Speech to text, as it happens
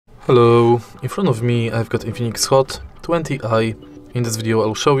Hello, in front of me I've got Infinix Hot 20i. In this video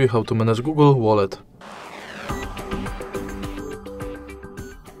I'll show you how to manage Google Wallet.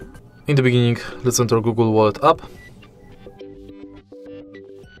 In the beginning, let's enter Google Wallet app.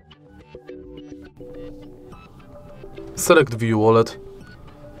 Select View Wallet,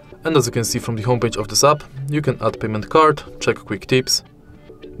 and as you can see from the homepage of this app, you can add payment card, check quick tips,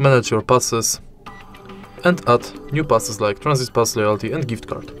 manage your passes, and add new passes like Transit Pass, Loyalty and Gift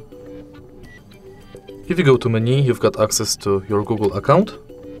Card. If you go to menu, you've got access to your Google account,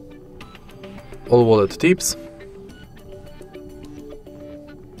 all wallet tips,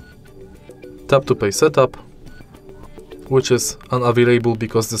 tap to pay setup, which is unavailable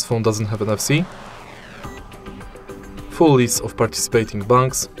because this phone doesn't have NFC, full list of participating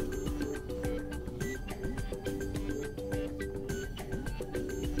banks,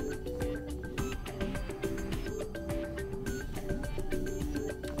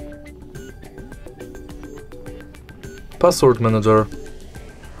 password manager,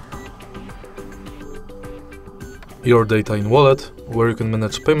 your data in wallet, where you can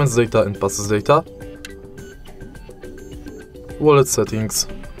manage payments data and passes data, wallet settings,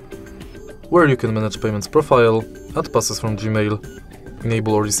 where you can manage payments profile, add passes from Gmail,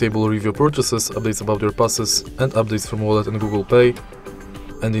 enable or disable review purchases, updates about your passes, and updates from wallet and Google Pay,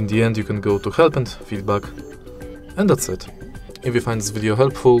 and in the end you can go to help and feedback, and that's it. If you find this video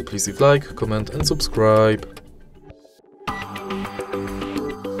helpful, please leave like, comment and subscribe.